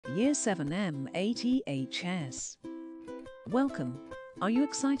Year 7 MATHS. Welcome. Are you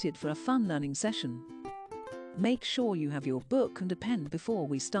excited for a fun learning session? Make sure you have your book and a pen before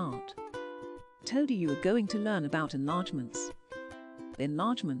we start. Today you are going to learn about enlargements.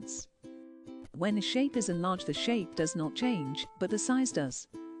 Enlargements. When a shape is enlarged, the shape does not change, but the size does.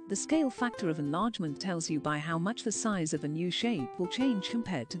 The scale factor of enlargement tells you by how much the size of a new shape will change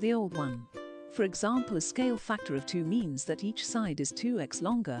compared to the old one. For example, a scale factor of 2 means that each side is 2x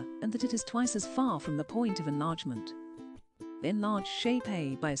longer and that it is twice as far from the point of enlargement. Enlarge shape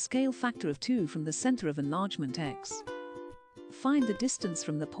A by a scale factor of 2 from the center of enlargement x. Find the distance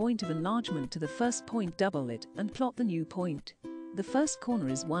from the point of enlargement to the first point, double it, and plot the new point. The first corner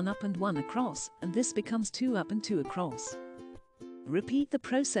is 1 up and 1 across, and this becomes 2 up and 2 across. Repeat the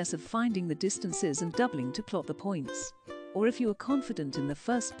process of finding the distances and doubling to plot the points. Or if you are confident in the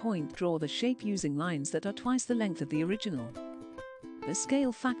first point, draw the shape using lines that are twice the length of the original. A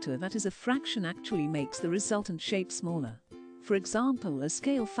scale factor that is a fraction actually makes the resultant shape smaller. For example, a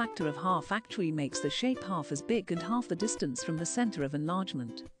scale factor of half actually makes the shape half as big and half the distance from the center of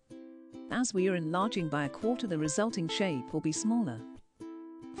enlargement. As we are enlarging by a quarter, the resulting shape will be smaller.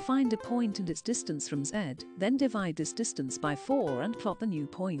 Find a point and its distance from Z, then divide this distance by 4 and plot the new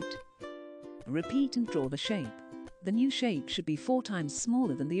point. Repeat and draw the shape. The new shape should be 4 times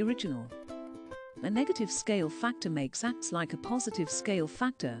smaller than the original. A negative scale factor acts like a positive scale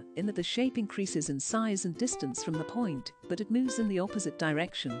factor in that the shape increases in size and distance from the point, but it moves in the opposite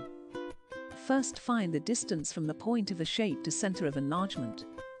direction. First, find the distance from the point of a shape to center of enlargement.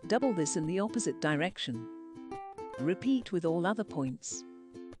 Double this in the opposite direction. Repeat with all other points.